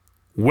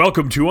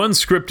Welcome to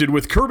Unscripted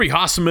with Kirby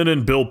Hasseman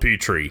and Bill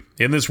Petrie.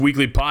 In this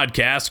weekly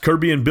podcast,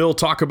 Kirby and Bill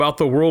talk about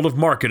the world of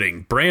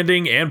marketing,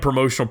 branding, and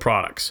promotional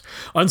products.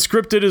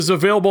 Unscripted is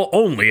available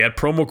only at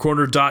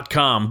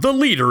promocorner.com, the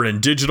leader in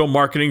digital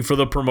marketing for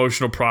the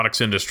promotional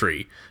products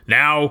industry.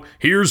 Now,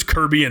 here's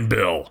Kirby and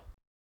Bill.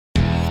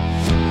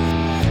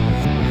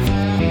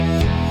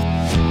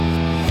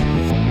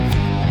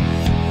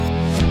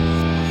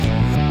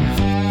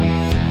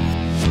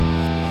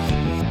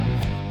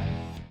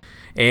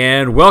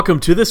 And welcome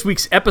to this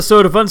week's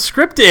episode of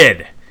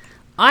Unscripted.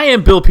 I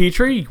am Bill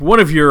Petrie, one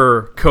of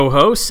your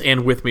co-hosts,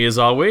 and with me as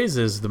always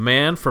is the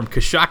man from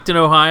Coshocton,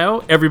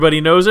 Ohio. Everybody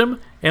knows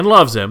him and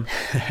loves him.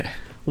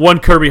 One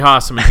Kirby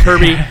Hasseman.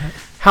 Kirby,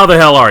 how the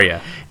hell are you?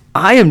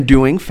 I am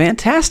doing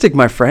fantastic,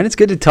 my friend. It's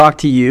good to talk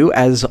to you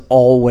as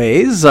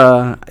always.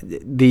 I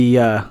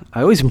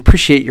always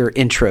appreciate your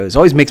intros.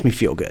 Always makes me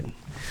feel good.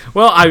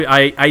 Well,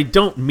 I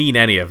don't mean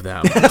any of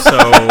them, so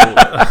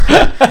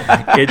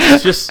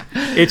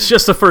it's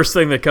just the first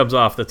thing that comes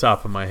off the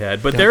top of my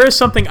head. But there is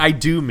something I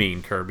do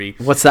mean, Kirby.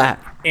 What's that?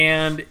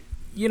 And,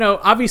 you know,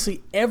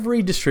 obviously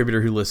every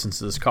distributor who listens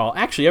to this call,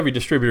 actually every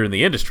distributor in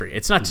the industry,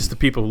 it's not just the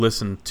people who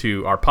listen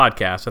to our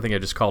podcast. I think I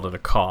just called it a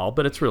call,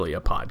 but it's really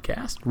a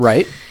podcast.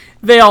 Right.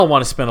 They all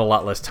want to spend a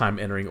lot less time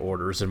entering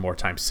orders and more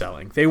time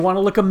selling. They want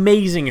to look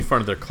amazing in front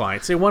of their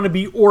clients. They want to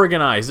be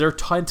organized. Their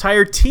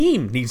entire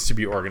team needs to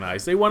be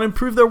organized. They want to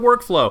improve their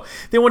workflow.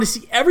 They want to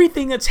see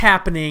everything that's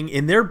happening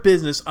in their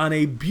business on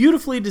a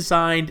beautifully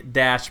designed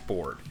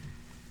dashboard.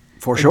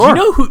 For sure. Do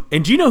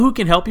you know who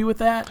can help you with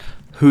that?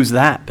 Who's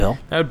that, Bill?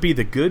 That would be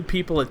the good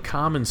people at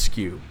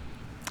commonsku.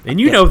 And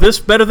you know this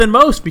better than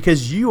most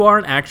because you are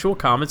an actual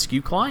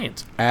commonsku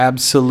client.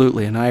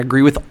 Absolutely, and I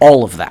agree with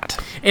all of that.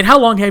 And how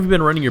long have you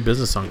been running your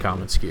business on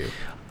commonsku?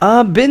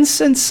 Been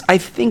since, I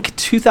think,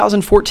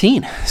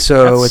 2014,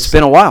 so it's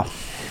been a while.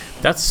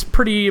 That's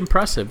pretty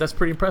impressive.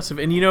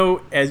 And you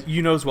know, as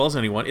you know as well as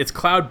anyone, it's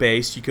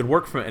cloud-based. You can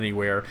work from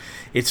anywhere.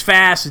 It's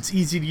fast. It's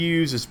easy to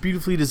use. It's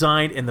beautifully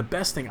designed. And the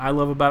best thing I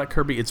love about it,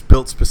 Kirby, it's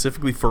built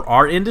specifically for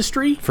our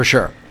industry. For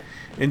sure.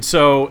 And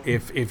so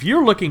if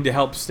you're looking to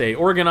help stay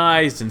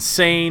organized and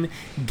sane,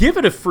 give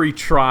it a free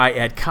try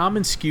at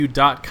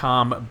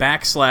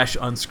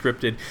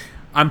commonsku.com/unscripted.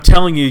 I'm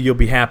telling you, you'll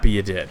be happy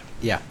you did.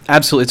 Yeah,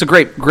 absolutely. It's a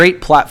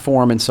great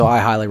platform, and so I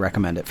highly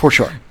recommend it, for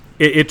sure.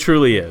 It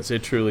truly is.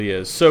 It truly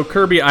is. So,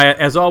 Kirby,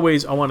 as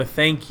always, I want to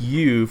thank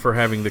you for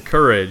having the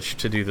courage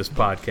to do this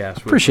podcast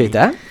with Appreciate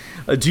me.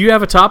 that. Do you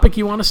have a topic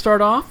you want to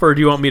start off, or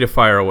do you want me to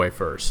fire away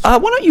first? Why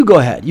don't you go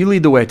ahead? You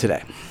lead the way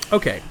today.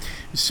 Okay.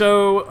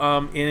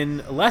 So,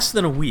 in less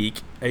than a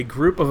week, a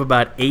group of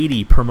about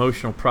 80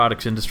 promotional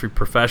products industry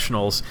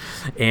professionals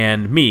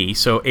and me,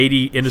 so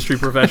 80 industry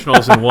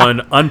professionals and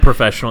one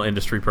unprofessional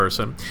industry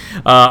person,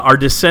 are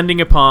descending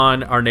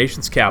upon our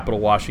nation's capital,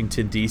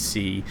 Washington,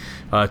 D.C.,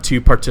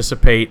 to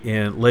participate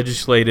in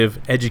Legislative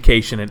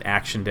Education and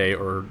Action Day,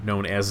 or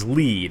known as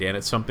LEAD. And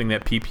it's something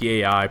that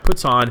PPAI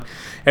puts on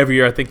every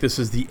year. I think this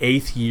is the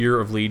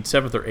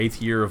 7th or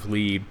 8th year of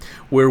LEAD,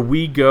 where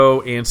we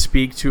go and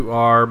speak to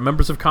our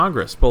members of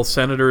Congress, both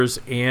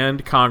senators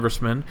and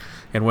congressmen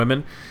and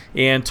women,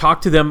 and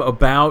talk to them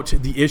about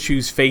the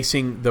issues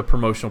facing the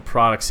promotional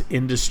products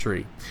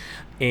industry.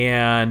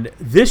 And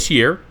this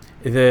year,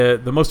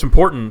 the most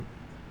important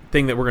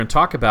thing that we're going to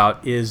talk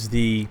about is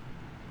the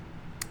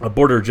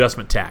border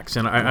adjustment tax.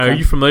 And are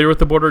you familiar with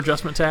the border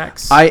adjustment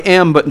tax? I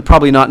am, but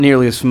probably not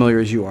nearly as familiar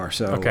as you are,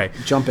 so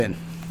jump in.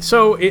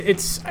 So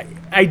it's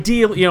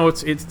ideal, you know,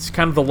 it's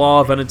kind of the law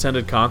of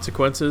unintended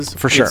consequences.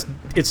 For sure.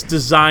 It's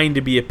designed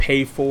to be a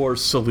pay-for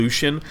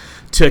solution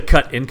to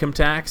cut income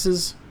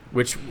taxes,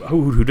 which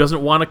who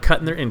doesn't want to cut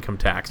in their income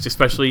tax,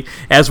 especially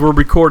as we're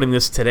recording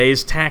this,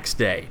 today's tax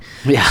day.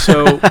 Yeah.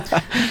 So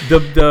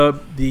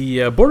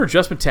the border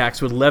adjustment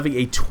tax would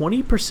levy a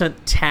 20%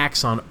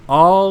 tax on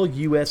all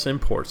U.S.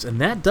 imports,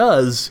 and that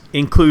does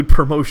include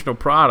promotional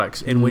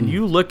products. And when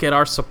you look at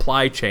our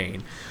supply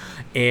chain,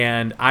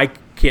 and I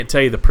can't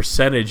tell you the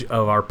percentage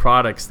of our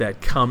products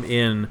that come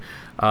in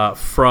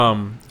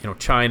from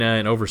China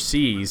and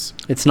overseas.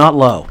 It's not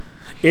low.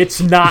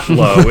 It's not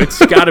low. It's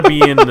got to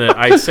be in the.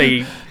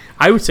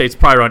 I would say it's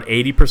probably around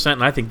 80%,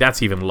 and I think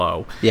that's even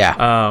low.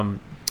 Yeah.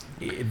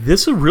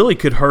 This really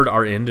could hurt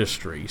our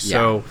industry.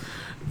 So,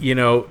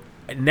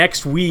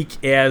 next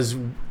week, as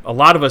a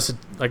lot of us,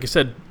 like I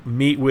said,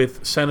 meet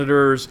with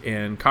senators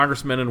and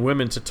congressmen and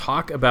women to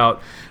talk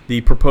about the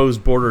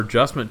proposed border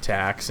adjustment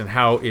tax and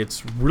how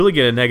it's really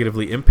going to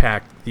negatively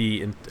impact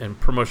the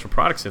promotional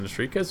products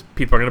industry, because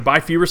people are going to buy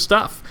fewer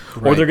stuff,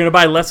 or they're going to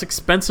buy less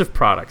expensive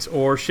products,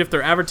 or shift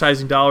their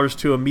advertising dollars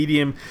to a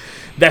medium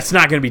that's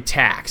not going to be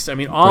taxed. I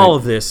mean, all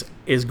of this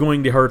is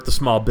going to hurt the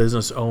small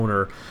business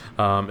owner,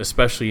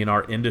 especially in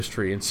our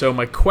industry. And so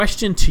my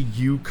question to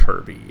you,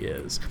 Kirby,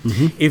 is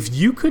if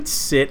you could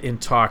sit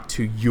and talk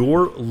to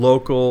your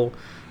local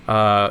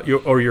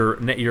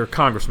your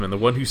congressman, the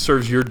one who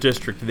serves your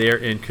district there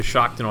in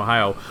Coshocton,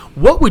 Ohio,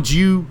 what would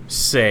you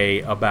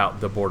say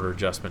about the border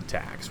adjustment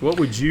tax? What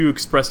would you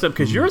express to them?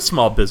 Because you're a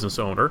small business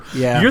owner.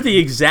 Yeah. You're the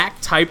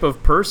exact type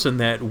of person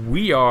that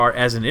we are,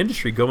 as an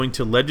industry, going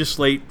to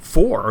legislate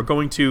for, or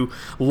going to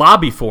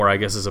lobby for, I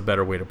guess is a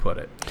better way to put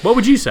it. What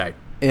would you say?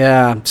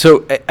 Yeah,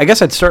 so I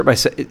guess I'd start by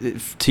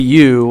saying to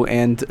you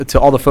and to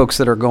all the folks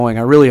that are going,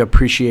 I really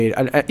appreciate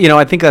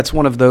I think that's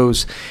one of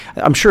those,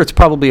 I'm sure it's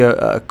probably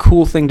a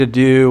cool thing to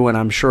do, and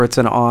I'm sure it's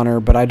an honor,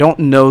 but I don't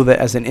know that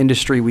as an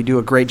industry we do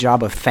a great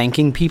job of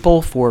thanking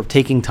people for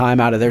taking time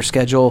out of their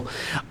schedule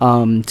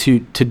to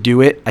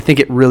do it. I think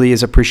it really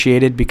is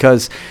appreciated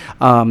because,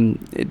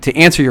 to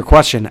answer your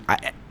question,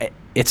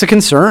 it's a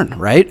concern,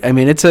 right? I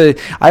mean,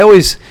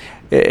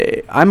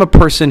 I'm a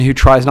person who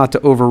tries not to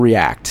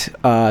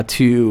overreact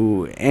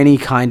to any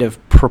kind of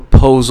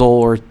proposal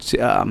or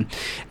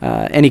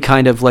any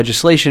kind of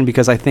legislation,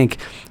 because I think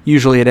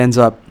usually it ends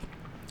up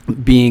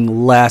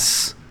being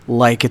less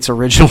like its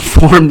original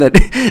form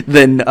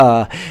than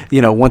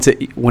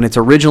when it's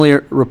originally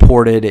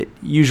reported, it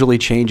usually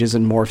changes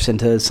and morphs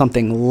into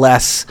something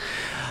less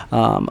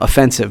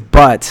offensive.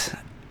 But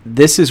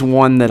this is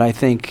one that I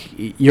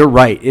think you're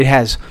right. It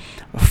has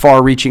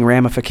far-reaching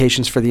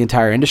ramifications for the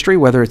entire industry,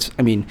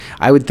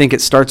 I would think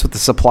it starts with the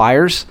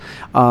suppliers,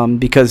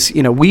 because,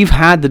 we've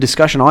had the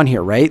discussion on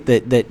here, right,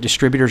 that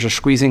distributors are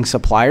squeezing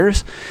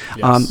suppliers.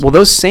 Yes. Well,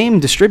 those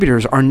same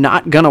distributors are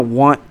not going to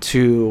want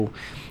to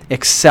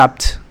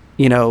accept,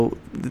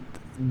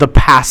 the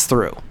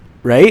pass-through.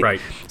 Right.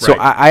 So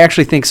I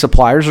actually think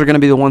suppliers are going to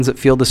be the ones that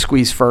feel the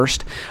squeeze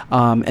first,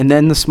 and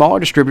then the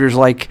smaller distributors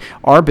like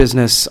our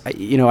business.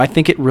 I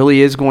think it really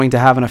is going to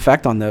have an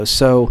effect on those.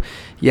 So,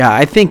 yeah,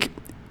 I think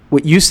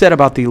what you said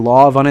about the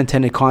law of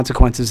unintended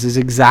consequences is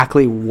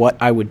exactly what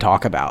I would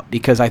talk about,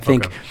 because I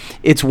think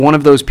it's one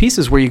of those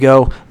pieces where you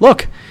go,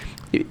 look,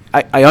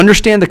 I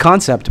understand the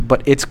concept,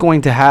 but it's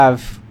going to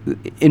have,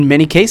 in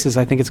many cases,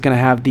 I think it's going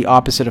to have the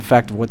opposite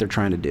effect of what they're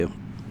trying to do.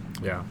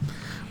 Yeah.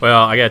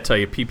 Well, I got to tell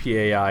you,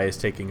 PPAI is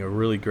taking a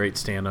really great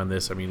stand on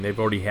this. I mean, they've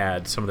already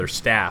had some of their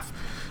staff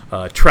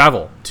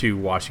travel to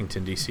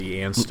Washington, D.C.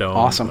 Ann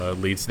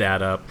Stone leads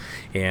that up,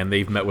 and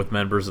they've met with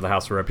members of the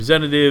House of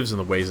Representatives and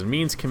the Ways and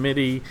Means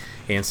Committee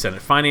and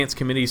Senate Finance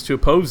Committees to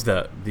oppose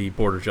the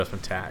border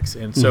adjustment tax.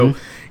 And so,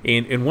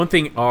 and one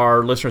thing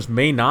our listeners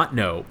may not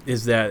know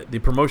is that the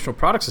Promotional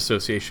Products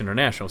Association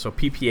International, so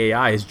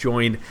PPAI, has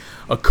joined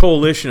a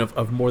coalition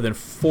of more than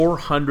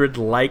 400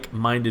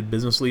 like-minded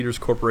business leaders,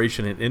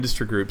 corporation, and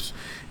industry groups,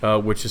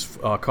 which is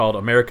called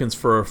Americans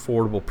for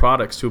Affordable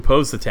Products, to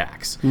oppose the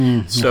tax.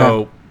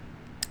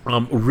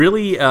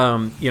 Really,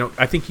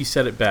 I think you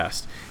said it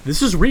best.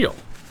 This is real.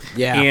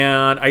 Yeah.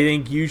 And I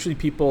think usually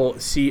people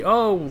see,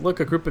 oh, look,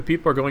 a group of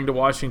people are going to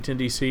Washington,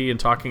 D.C. and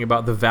talking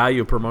about the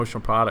value of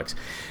promotional products.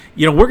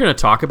 We're going to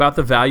talk about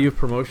the value of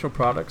promotional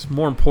products.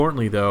 More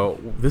importantly, though,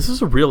 this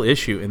is a real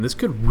issue, and this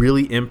could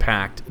really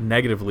impact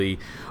negatively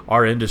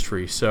our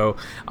industry. So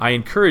I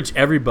encourage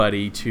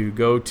everybody to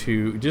go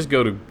to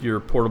your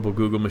portable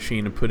Google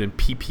machine and put in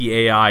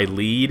PPAI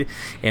lead,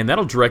 and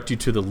that'll direct you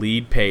to the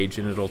lead page,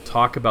 and it'll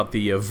talk about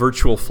the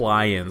virtual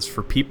fly-ins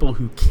for people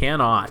who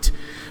cannot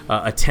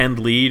attend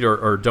lead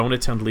or don't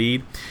attend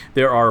lead.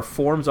 There are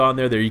forms on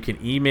there that you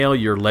can email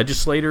your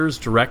legislators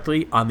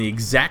directly on the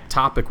exact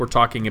topic we're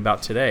talking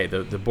about today,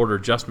 the border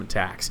adjustment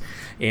tax.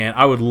 And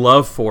I would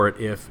love for it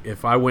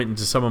if I went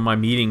into some of my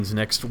meetings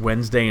next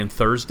Wednesday and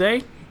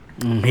Thursday,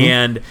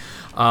 and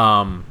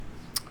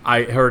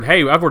I heard,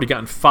 hey, I've already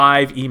gotten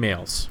 5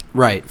 emails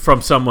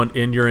from someone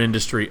in your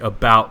industry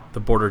about the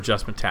border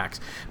adjustment tax.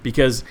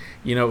 Because,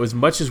 as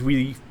much as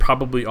we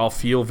probably all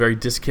feel very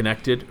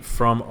disconnected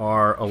from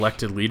our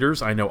elected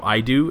leaders, I know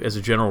I do as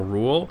a general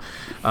rule,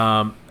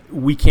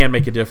 we can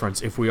make a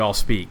difference if we all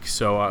speak.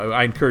 So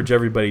I encourage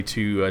everybody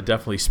to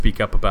definitely speak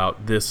up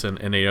about this and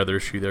any other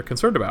issue they're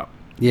concerned about.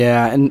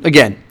 Yeah, and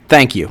again,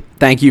 thank you.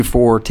 Thank you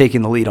for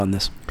taking the lead on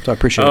this. So I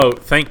appreciate it. Oh,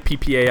 thank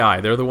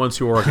PPAI. They're the ones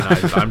who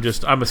organize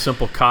it. I'm a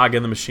simple cog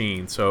in the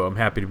machine, so I'm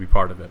happy to be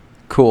part of it.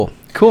 Cool,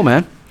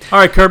 man. All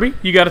right, Kirby,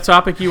 you got a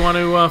topic you want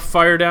to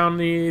fire down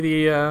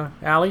the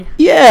alley?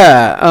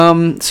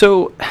 Yeah.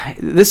 So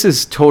this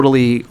is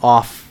totally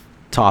off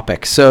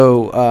topic.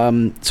 So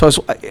I'm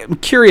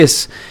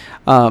curious.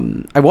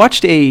 I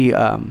watched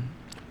a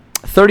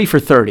 30 for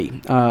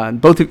 30.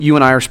 Both of you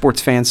and I are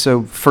sports fans,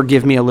 so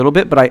forgive me a little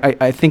bit, but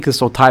I think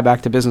this will tie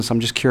back to business. I'm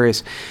just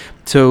curious.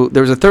 So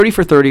there was a 30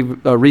 for 30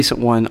 recent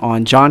one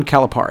on John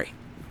Calipari.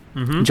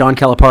 John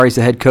Calipari is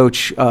the head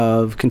coach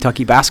of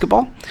Kentucky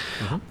basketball.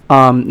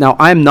 Now,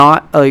 I'm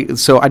not,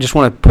 so I just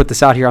want to put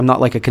this out here, I'm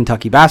not like a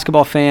Kentucky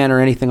basketball fan or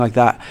anything like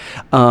that.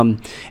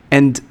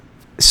 And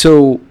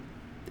so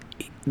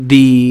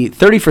the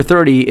 30 for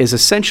 30 is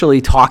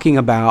essentially talking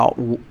about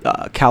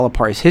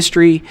Calipari's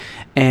history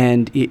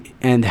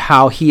and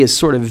how he is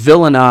sort of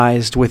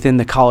villainized within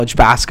the college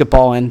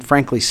basketball and,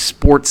 frankly,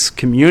 sports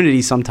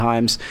community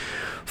sometimes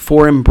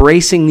for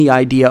embracing the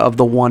idea of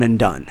the one and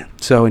done.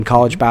 So in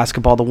college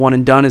basketball, the one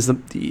and done is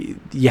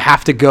you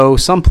have to go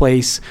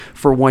someplace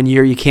for 1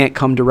 year. You can't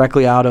come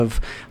directly out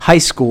of high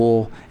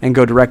school and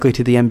go directly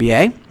to the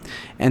NBA.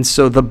 And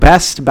so the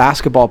best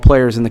basketball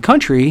players in the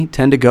country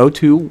tend to go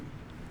to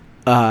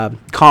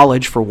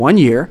college for 1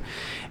 year,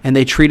 and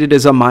they treat it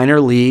as a minor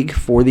league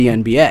for the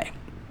NBA.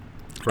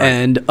 Right.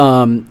 And,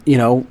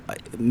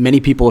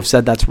 many people have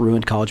said that's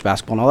ruined college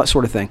basketball and all that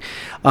sort of thing.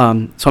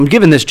 So I'm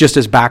giving this just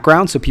as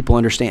background so people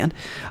understand.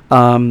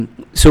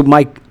 So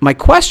my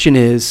question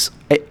is,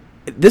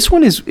 this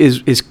one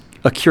is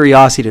a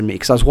curiosity to me,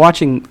 because I was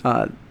watching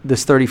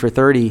this 30 for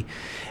 30,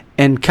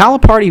 and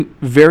Calipari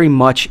very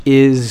much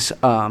is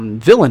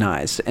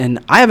villainized.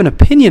 And I have an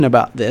opinion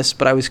about this,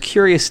 but I was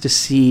curious to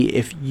see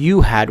if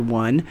you had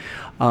one.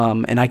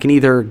 And I can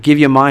either give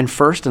you mine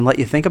first and let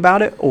you think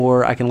about it,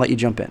 or I can let you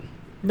jump in.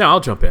 No,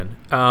 I'll jump in.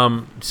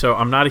 So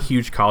I'm not a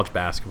huge college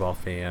basketball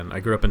fan. I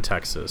grew up in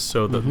Texas.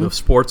 So the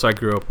sports I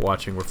grew up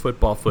watching were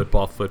football,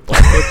 football,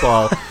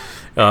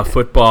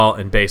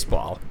 and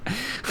baseball.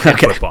 And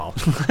football.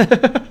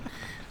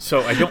 So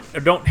I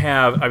don't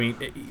have. I mean,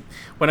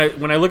 when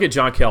I look at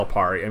John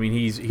Calipari, I mean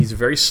he's a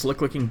very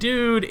slick looking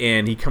dude,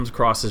 and he comes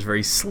across as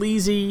very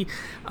sleazy.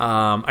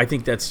 I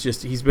think that's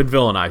just, he's been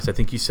villainized. I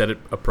think you said it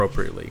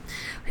appropriately.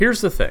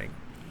 Here's the thing.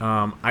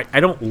 I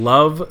don't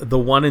love the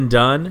one and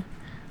done.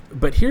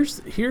 But here's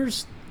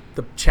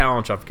the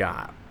challenge I've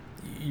got.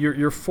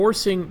 You're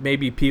forcing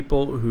maybe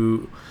people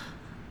who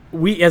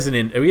we as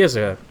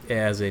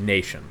a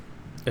nation,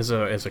 as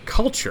a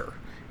culture,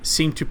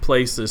 seem to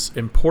place this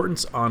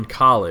importance on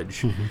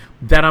college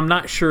that I'm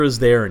not sure is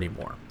there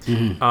anymore.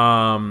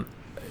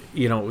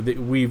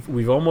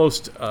 We've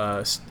almost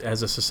as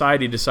a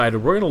society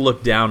decided we're going to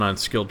look down on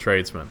skilled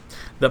tradesmen.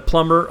 The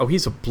plumber,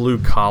 he's a blue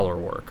collar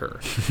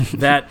worker.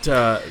 that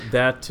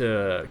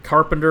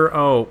carpenter,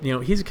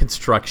 he's a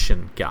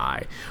construction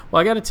guy.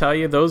 Well, I got to tell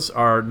you, those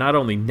are not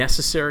only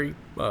necessary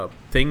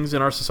things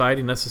in our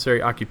society,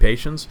 necessary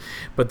occupations,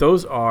 but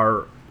those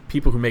are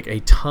people who make a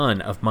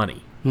ton of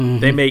money.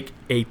 They make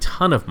a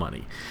ton of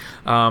money.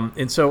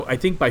 And so I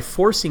think by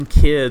forcing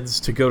kids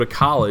to go to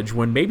college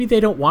when maybe they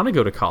don't want to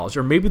go to college,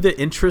 or maybe the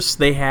interests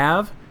they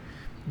have,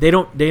 they're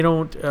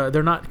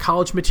not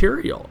college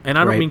material. And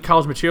I don't mean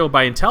college material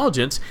by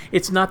intelligence.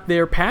 It's not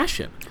their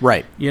passion.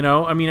 Right.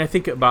 I mean, I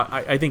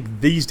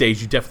think these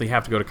days you definitely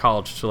have to go to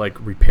college to like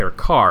repair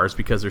cars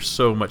because there's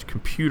so many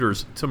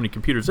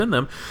computers in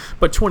them.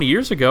 But 20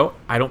 years ago,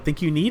 I don't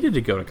think you needed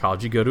to go to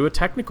college. You go to a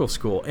technical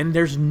school, and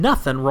there's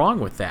nothing wrong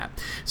with that.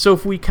 So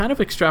if we kind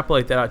of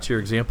extrapolate that out to your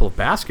example of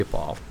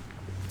basketball,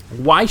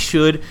 why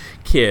should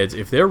kids,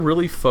 if they're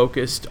really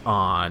focused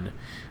on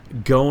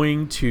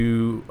going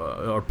to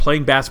or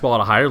playing basketball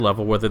at a higher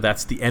level, whether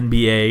that's the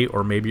NBA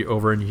or maybe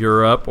over in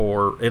Europe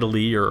or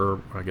Italy,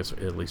 or I guess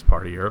Italy's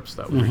part of Europe,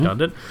 so that was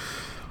redundant.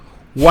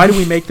 Why do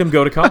we make them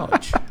go to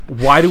college?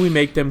 Why do we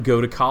make them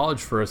go to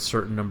college for a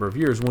certain number of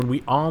years when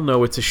we all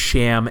know it's a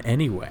sham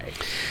anyway?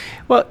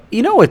 Well,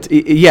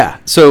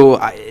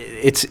 So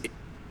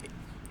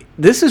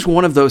this is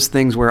one of those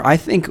things where I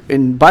think,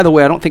 and by the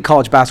way, I don't think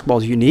college basketball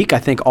is unique. I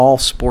think all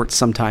sports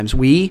sometimes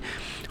we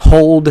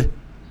hold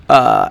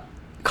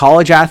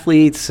college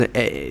athletes,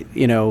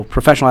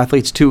 professional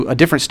athletes to a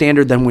different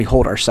standard than we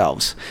hold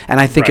ourselves. And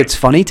I think it's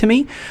funny to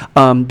me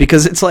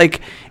because it's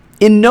like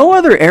in no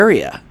other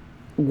area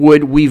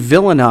would we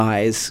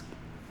villainize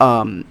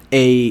an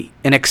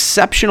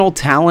exceptional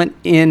talent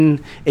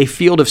in a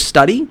field of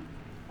study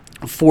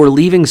for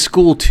leaving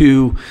school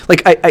to,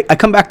 like, I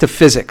come back to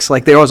physics.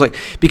 Like, they're always like,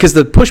 because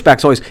the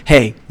pushback's always,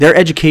 hey, their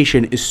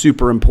education is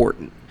super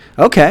important.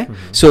 Okay,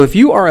 so if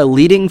you are a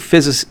leading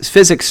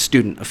physics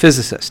student, a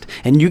physicist,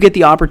 and you get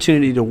the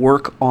opportunity to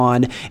work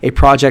on a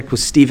project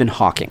with Stephen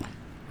Hawking,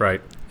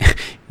 right?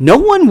 No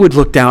one would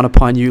look down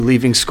upon you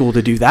leaving school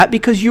to do that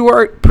because you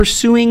are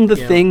pursuing the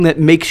thing that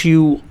makes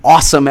you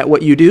awesome at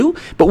what you do.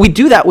 But we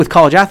do that with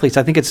college athletes.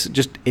 I think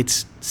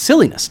it's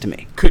silliness to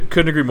me.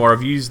 Couldn't agree more.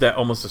 I've used that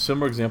almost a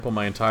similar example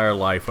my entire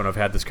life when I've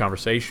had this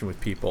conversation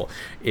with people.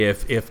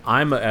 If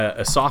I'm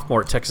a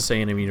sophomore at Texas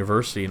A&M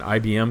University and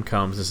IBM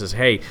comes and says,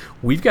 "Hey,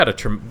 we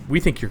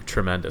think you're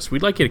tremendous.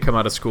 We'd like you to come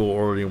out of school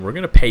early, and we're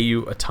going to pay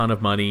you a ton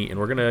of money, and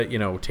we're going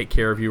to take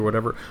care of you or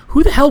whatever."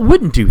 Who the hell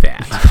wouldn't do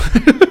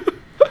that?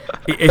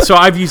 So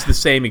I've used the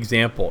same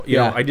example.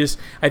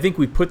 I think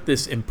we put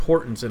this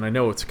importance, and I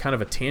know it's kind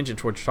of a tangent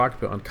to what you're talking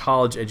about on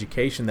college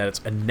education, that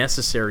it's a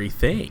necessary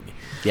thing.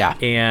 Yeah.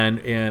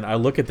 And I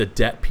look at the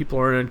debt people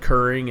are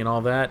incurring and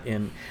all that,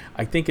 and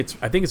I think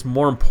it's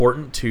more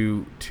important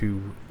to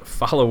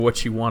follow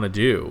what you want to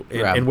do,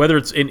 and whether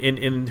it's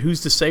and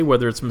who's to say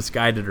whether it's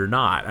misguided or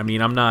not. I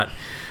mean, I'm not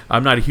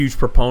a huge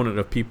proponent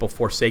of people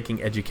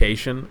forsaking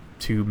education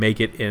to make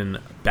it in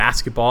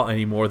basketball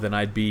any more than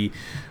I'd be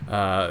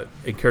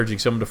encouraging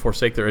someone to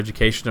forsake their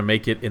education to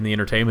make it in the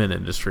entertainment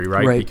industry,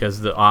 right?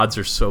 Because the odds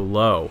are so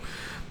low.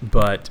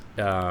 But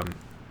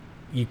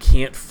you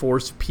can't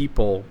force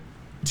people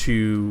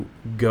to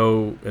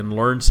go and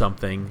learn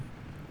something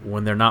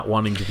when they're not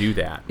wanting to do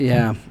that.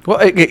 Yeah. Well,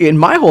 and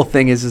my whole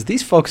thing is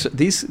these folks,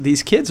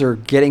 these kids are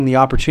getting the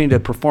opportunity to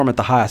perform at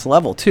the highest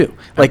level too.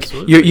 Like,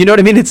 you know what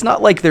I mean? It's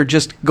not like they're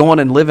just going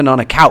and living on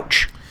a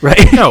couch,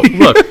 right? No,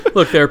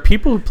 look, there are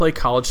people who play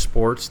college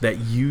sports that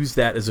use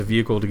that as a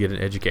vehicle to get an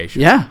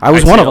education. Yeah, I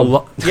was one of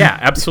them. Yeah,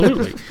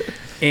 absolutely.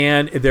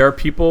 And there are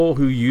people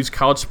who use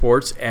college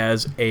sports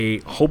as a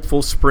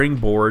hopeful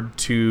springboard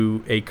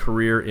to a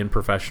career in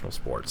professional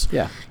sports.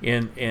 Yeah.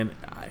 And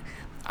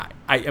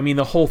I mean,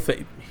 the whole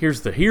thing,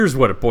 here's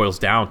what it boils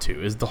down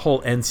to, is the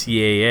whole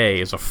NCAA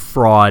is a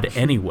fraud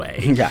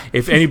anyway. Yeah.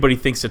 If anybody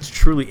thinks it's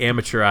truly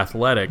amateur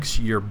athletics,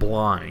 you're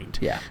blind.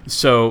 Yeah.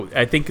 So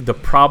I think the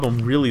problem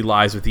really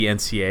lies with the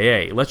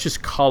NCAA. Let's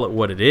just call it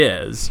what it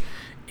is.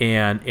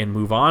 And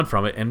move on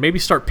from it, and maybe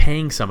start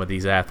paying some of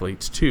these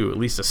athletes too, at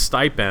least a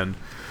stipend.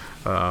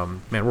 Man,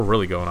 we're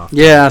really going off.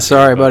 Yeah,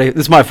 sorry, buddy.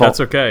 It's my fault.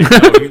 That's okay.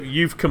 No,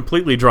 you've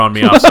completely drawn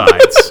me off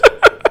sides.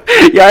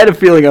 Yeah, I had a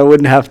feeling I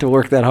wouldn't have to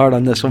work that hard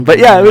on this one, but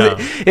yeah,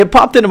 it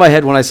popped into my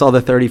head when I saw the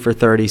 30 for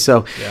 30.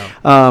 So,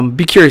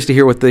 be curious to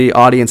hear what the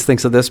audience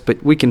thinks of this,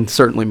 but we can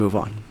certainly move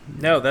on.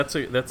 No, that's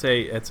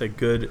a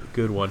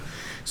good one.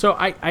 So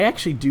I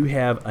actually do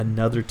have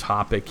another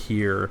topic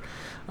here.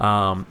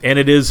 And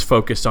it is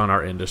focused on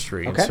our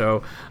industry. Okay. And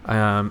so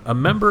a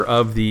member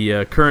of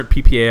the current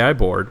PPAI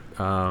board,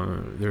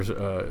 there's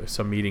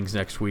some meetings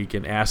next week,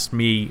 and asked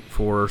me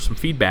for some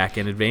feedback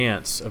in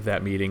advance of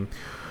that meeting.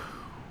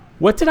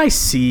 What did I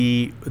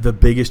see the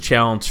biggest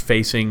challenge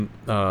facing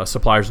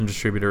suppliers and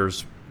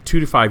distributors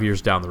 2 to 5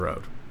 years down the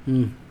road?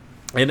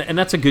 And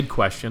that's a good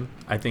question.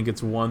 I think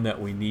it's one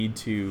that we need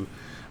to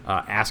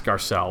ask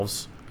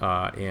ourselves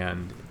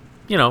and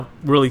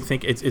really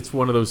think it's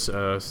one of those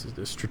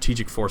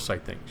strategic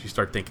foresight things. You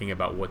start thinking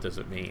about what does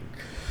it mean.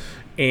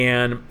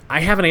 And I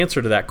have an answer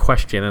to that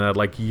question, and I'd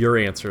like your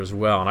answer as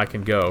well, and I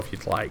can go if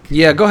you'd like.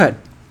 Yeah, go ahead.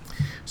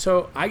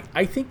 So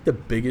I think the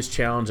biggest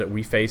challenge that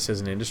we face as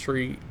an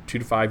industry 2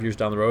 to 5 years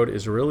down the road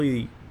is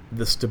really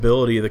the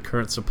stability of the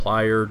current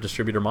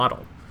supplier-distributor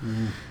model.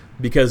 Mm-hmm.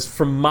 Because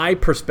from my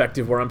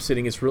perspective, where I'm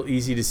sitting, it's real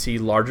easy to see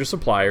larger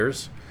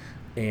suppliers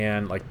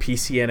and like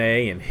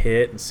PCNA and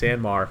HIT and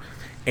Sanmar,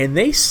 and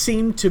they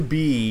seem to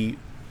be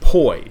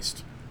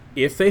poised,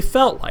 if they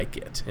felt like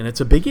it, and it's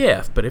a big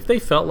if, but if they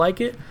felt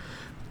like it,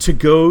 to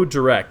go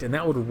direct, and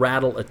that would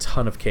rattle a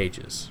ton of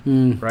cages,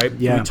 right?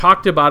 Yeah. We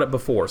talked about it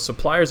before.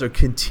 Suppliers are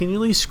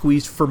continually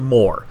squeezed for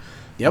more.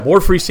 Yep. More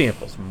free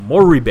samples,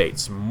 more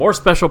rebates, more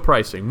special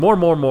pricing,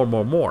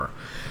 more.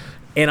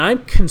 And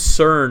I'm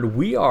concerned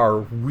we are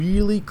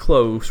really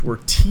close. We're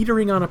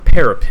teetering on a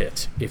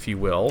parapet, if you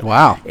will.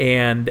 Wow.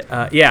 And,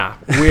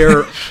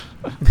 we're...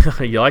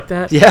 You like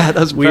that? Yeah,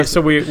 that's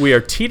impressive. We are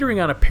teetering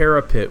on a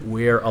parapet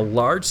where a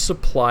large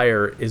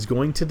supplier is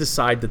going to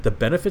decide that the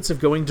benefits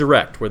of going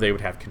direct, where they would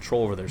have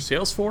control over their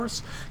sales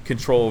force,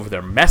 control over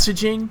their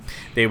messaging,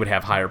 they would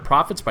have higher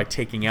profits by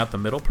taking out the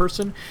middle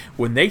person.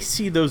 When they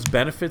see those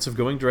benefits of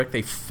going direct,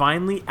 they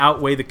finally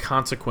outweigh the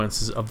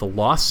consequences of the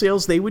lost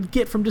sales they would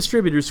get from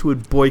distributors who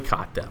would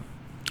boycott them.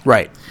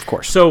 Right, of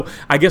course. So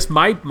I guess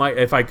my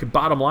if I could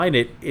bottom line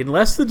it,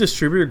 unless the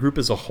distributor group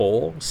as a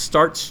whole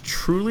starts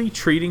truly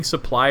treating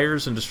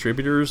suppliers and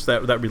distributors,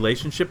 that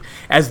relationship,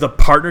 as the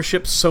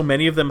partnership so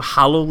many of them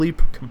hollowly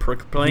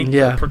proclaim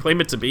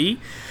it to be,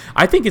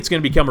 I think it's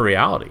going to become a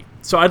reality.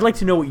 So I'd like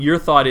to know what your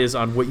thought is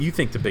on what you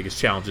think the biggest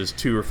challenge is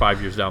 2 or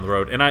 5 years down the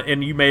road.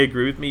 And you may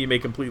agree with me, you may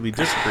completely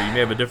disagree, you may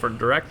have a different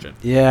direction.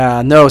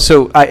 Yeah, no.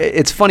 So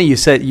it's funny you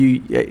said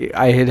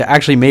I had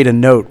actually made a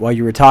note while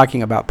you were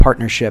talking about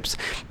partnerships,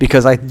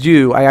 because I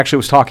actually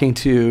was talking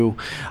to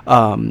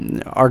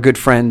our good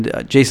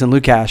friend Jason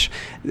Lukash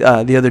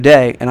the other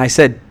day, and I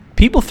said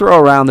people throw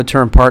around the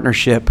term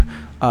partnership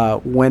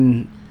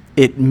when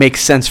it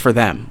makes sense for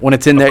them, when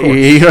it's in their,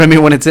 you know what I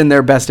mean, when it's in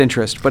their best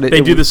interest. But they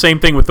do the same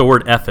thing with the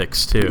word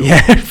ethics too.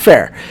 Yeah,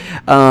 fair.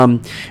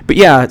 But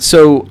yeah,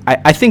 so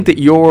I think that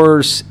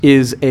yours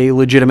is a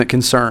legitimate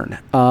concern.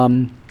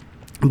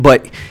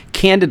 But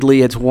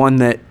candidly, it's one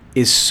that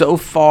is so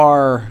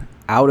far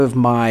out of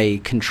my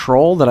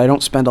control that I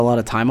don't spend a lot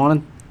of time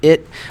on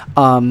it.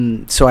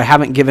 So I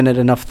haven't given it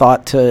enough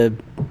thought to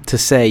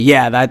say,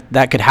 yeah,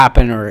 that could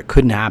happen or it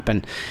couldn't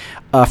happen.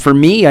 For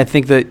me, I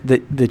think that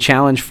the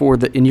challenge for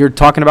and you're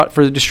talking about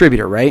for the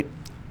distributor, right?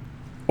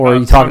 Or are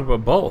you talking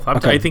about both?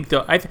 Okay. I think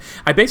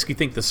I basically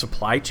think the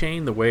supply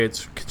chain, the way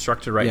it's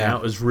constructed right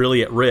now, is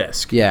really at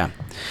risk. Yeah.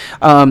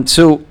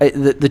 So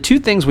the two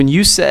things when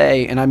you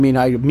say, and I mean,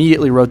 I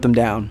immediately wrote them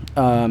down,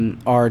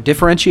 are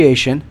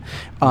differentiation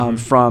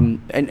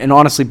from, and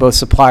honestly, both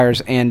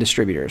suppliers and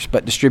distributors,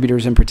 but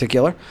distributors in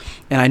particular.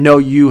 And I know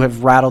you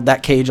have rattled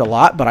that cage a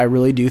lot, but I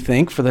really do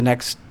think for the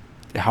next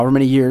however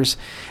many years,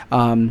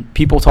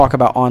 people talk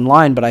about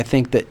online, but I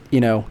think that,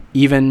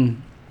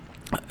 even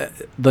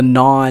the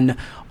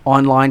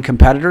non-online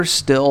competitors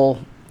still,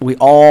 we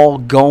all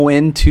go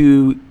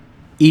into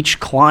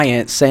each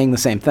client saying the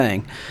same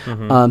thing.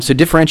 So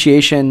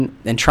differentiation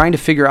and trying to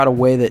figure out a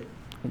way that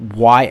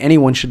why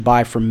anyone should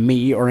buy from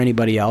me or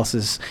anybody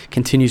else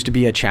continues to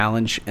be a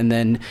challenge. And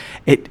then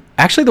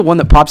the one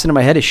that pops into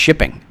my head is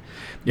shipping,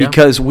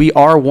 because we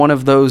are one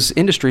of those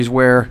industries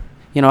where,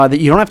 you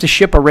don't have to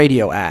ship a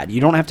radio ad.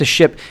 You don't have to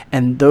ship,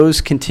 and those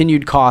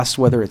continued costs,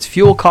 whether it's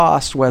fuel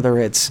costs, whether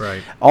it's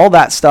all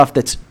that stuff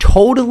that's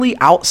totally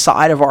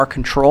outside of our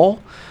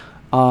control.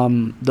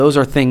 Those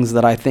are things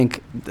that I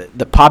think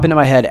that pop into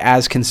my head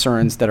as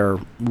concerns that are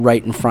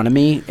right in front of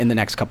me in the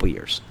next couple of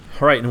years.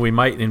 Right, and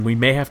we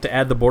may have to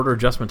add the border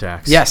adjustment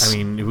tax. Yes.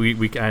 I mean,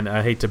 and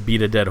I hate to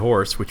beat a dead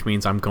horse, which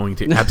means I'm going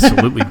to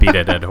absolutely beat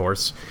a dead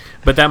horse,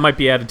 but that might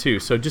be added too.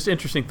 So just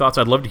interesting thoughts.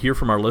 I'd love to hear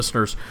from our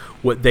listeners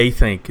what they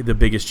think the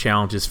biggest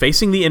challenge is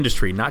facing the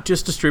industry, not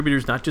just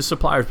distributors, not just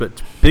suppliers,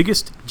 but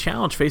biggest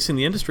challenge facing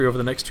the industry over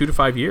the next 2 to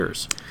 5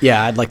 years.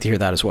 Yeah, I'd like to hear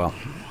that as well.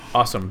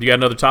 Awesome. Do you got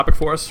another topic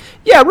for us?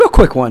 Yeah, real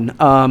quick one.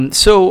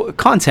 So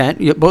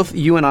content, both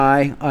you and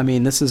I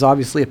mean, this is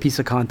obviously a piece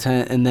of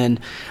content, and then,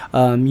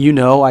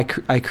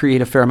 I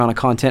create a fair amount of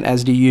content,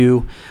 as do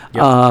you.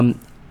 Yep.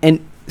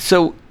 And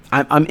so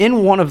I'm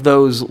in one of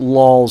those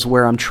lulls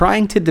where I'm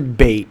trying to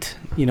debate,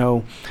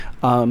 the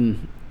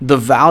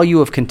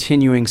value of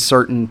continuing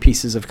certain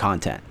pieces of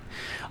content.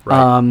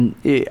 Right.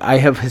 I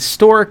have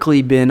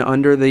historically been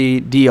under the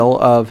deal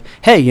of,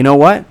 hey, you know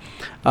what?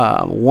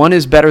 One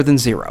is better than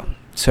zero.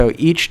 So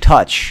each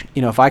touch,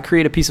 if I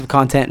create a piece of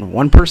content and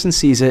one person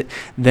sees it,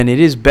 then it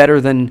is better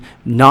than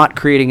not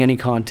creating any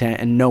content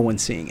and no one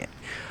seeing it.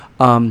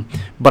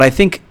 But I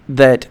think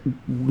that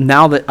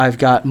now that I've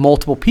got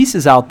multiple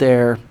pieces out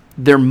there,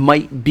 there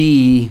might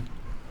be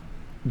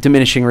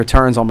diminishing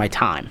returns on my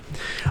time.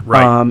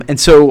 Right. And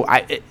so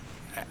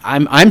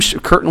I'm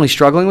currently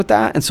struggling with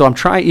that. And so I'm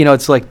trying,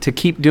 it's like to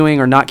keep doing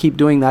or not keep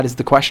doing, that is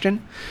the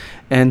question.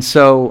 And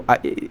so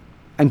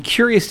I'm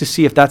curious to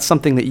see if that's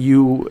something that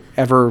you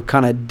ever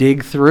kind of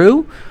dig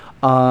through,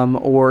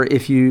 or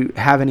if you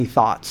have any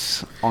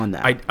thoughts on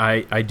that.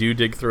 I do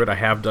dig through it. I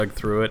have dug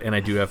through it, and I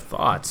do have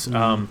thoughts.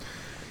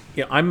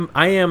 Mm-hmm.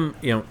 I am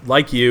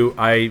like you.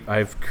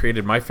 I've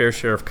created my fair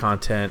share of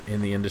content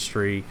in the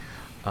industry,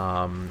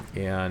 and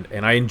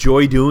I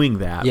enjoy doing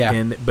that.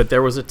 Yeah. But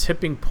there was a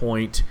tipping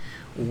point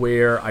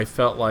where I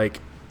felt like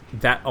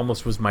that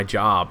almost was my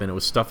job, and it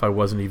was stuff I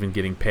wasn't even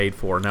getting paid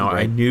for. Now,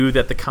 right. I knew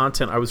that the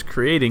content I was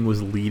creating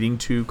was leading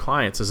to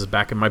clients. This is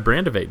back in my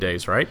Brandivate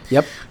days, right?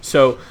 Yep.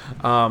 So,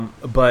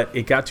 but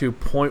it got to a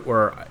point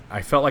where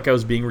I felt like I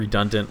was being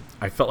redundant.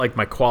 I felt like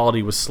my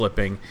quality was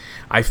slipping.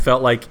 I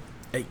felt like,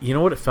 you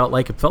know what it felt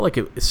like? It felt like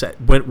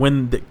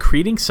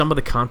creating some of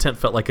the content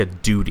felt like a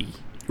duty.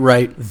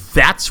 Right.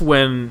 That's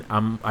when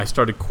I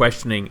started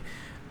questioning,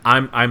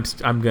 I'm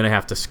going to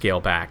have to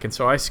scale back. And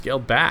so I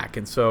scaled back.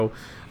 And so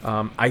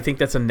I think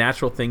that's a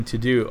natural thing to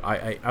do.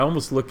 I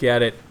almost look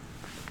at it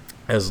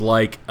as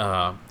like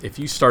if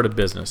you start a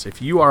business,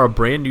 if you are a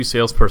brand new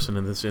salesperson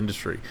in this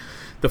industry,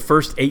 the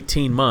first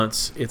 18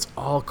 months, it's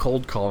all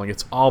cold calling,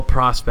 it's all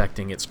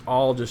prospecting, it's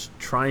all just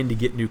trying to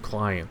get new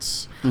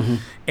clients. Mm-hmm.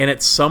 And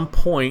at some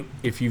point,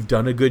 if you've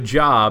done a good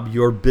job,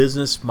 your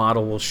business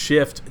model will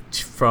shift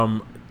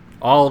from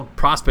all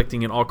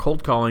prospecting and all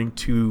cold calling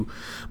to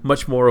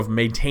much more of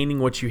maintaining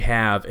what you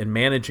have and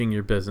managing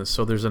your business.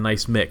 So there's a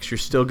nice mix. You're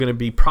still going to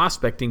be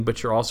prospecting,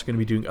 but you're also going to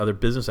be doing other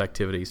business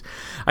activities.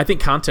 I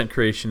think content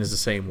creation is the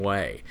same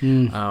way.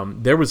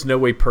 There was no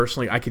way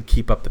personally I could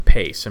keep up the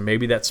pace, and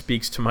maybe that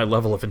speaks to my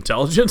level of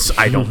intelligence.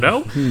 I don't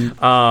know,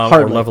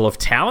 or level of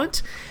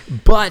talent,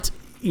 but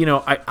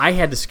I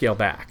had to scale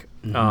back.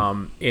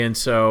 Mm-hmm. And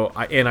so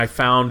I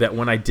found that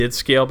when I did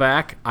scale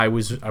back, I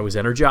was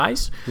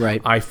energized.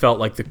 Right. I felt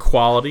like the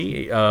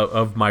quality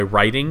of my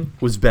writing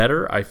was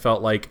better. I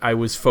felt like I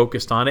was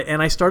focused on it,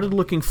 and I started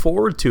looking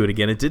forward to it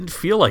again. It didn't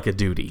feel like a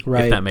duty,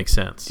 if that makes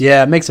sense.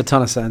 Yeah, it makes a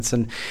ton of sense.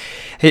 And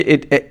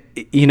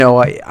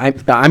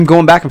I'm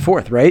going back and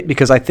forth, right?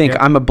 Because I think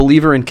I'm a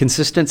believer in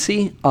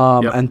consistency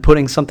and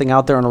putting something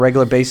out there on a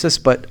regular basis,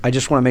 but I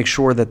just want to make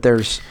sure that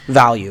there's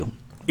value.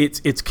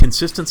 It's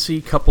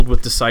consistency coupled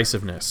with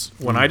decisiveness.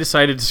 When I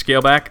decided to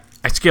scale back,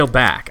 I scaled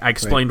back. I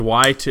explained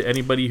why to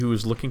anybody who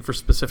was looking for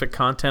specific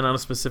content on a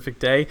specific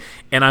day,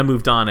 and I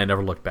moved on. I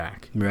never looked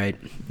back. Right.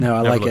 No,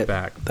 I like it.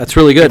 Back. That's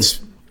really good.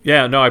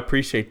 I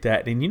appreciate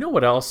that. And you know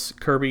what else,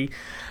 Kirby?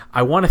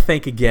 I want to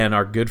thank again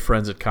our good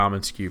friends at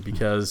commonsku,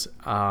 because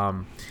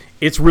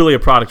it's really a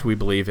product we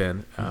believe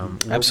in.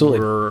 Absolutely.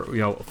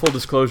 We're, full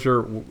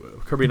disclosure,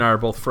 Kirby and I are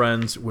both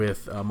friends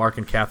with Mark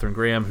and Catherine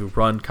Graham, who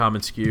run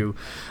commonsku,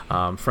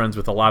 friends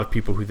with a lot of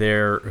people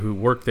who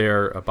work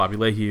there, Bobby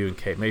Lehue and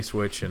Kate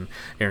Masewich and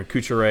Aaron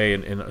Couture,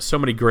 and so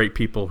many great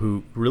people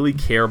who really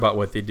care about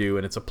what they do.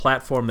 And it's a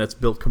platform that's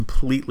built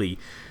completely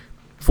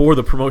for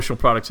the promotional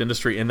products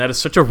industry, and that is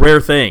such a rare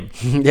thing.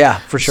 Yeah,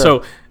 for sure.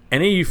 So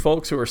any of you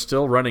folks who are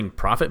still running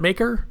Profit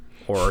Maker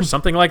or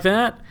something like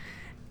that,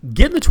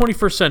 get in the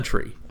 21st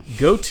century.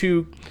 Go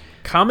to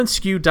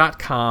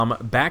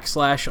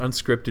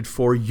commonsku.com/unscripted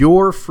for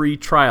your free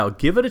trial.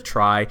 Give it a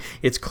try.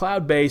 It's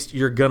cloud-based.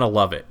 You're going to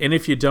love it. And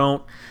if you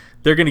don't,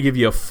 they're going to give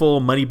you a full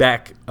money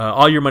back,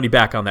 all your money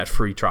back on that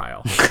free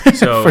trial.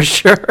 So For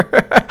sure.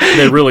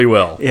 they really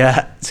will.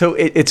 Yeah. So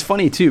it's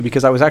funny, too,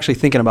 because I was actually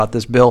thinking about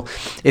this, Bill.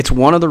 It's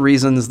one of the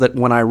reasons that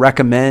when I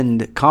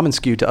recommend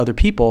commonsku to other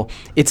people,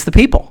 it's the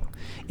people.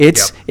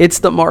 It's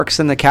the Marks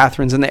and the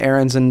Catherines and the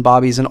Aarons and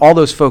Bobbies and all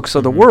those folks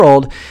of the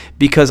world,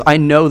 because I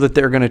know that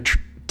they're going to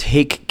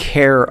take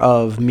care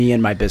of me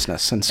and my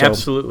business. And so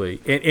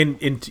absolutely.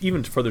 And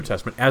even further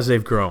testament, as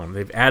they've grown,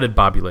 they've added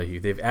Bobby Leahy,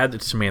 they've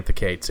added Samantha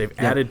Cates, they've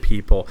added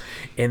people,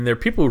 and they're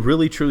people who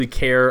really truly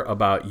care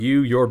about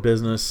you, your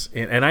business.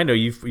 And I know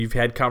you've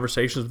had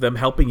conversations with them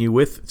helping you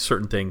with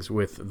certain things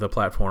with the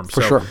platform.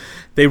 For sure.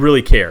 They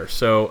really care.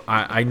 So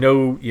I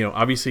know,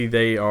 obviously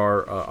they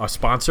are a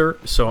sponsor,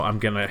 so I'm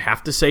going to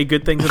have to say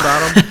good things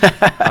about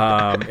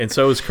them. And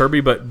so is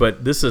Kirby,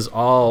 but this is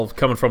all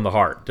coming from the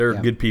heart. They're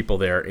good people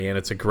there, and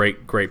it's a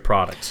great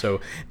product. So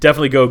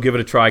definitely go give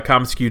it a try.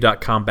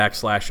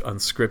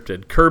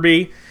 commonsku.com/unscripted.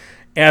 Kirby,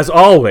 as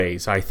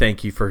always, I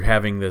thank you for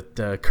having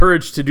the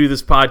courage to do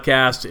this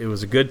podcast. It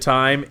was a good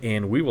time,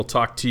 and we will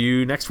talk to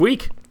you next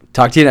week.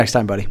 Talk to you next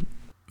time, buddy.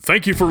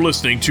 Thank you for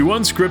listening to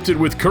Unscripted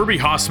with Kirby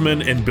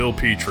Hasseman and Bill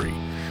Petrie.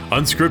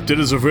 Unscripted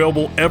is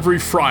available every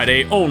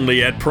Friday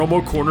only at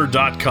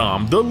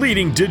promocorner.com, the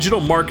leading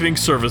digital marketing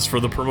service for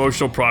the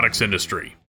promotional products industry.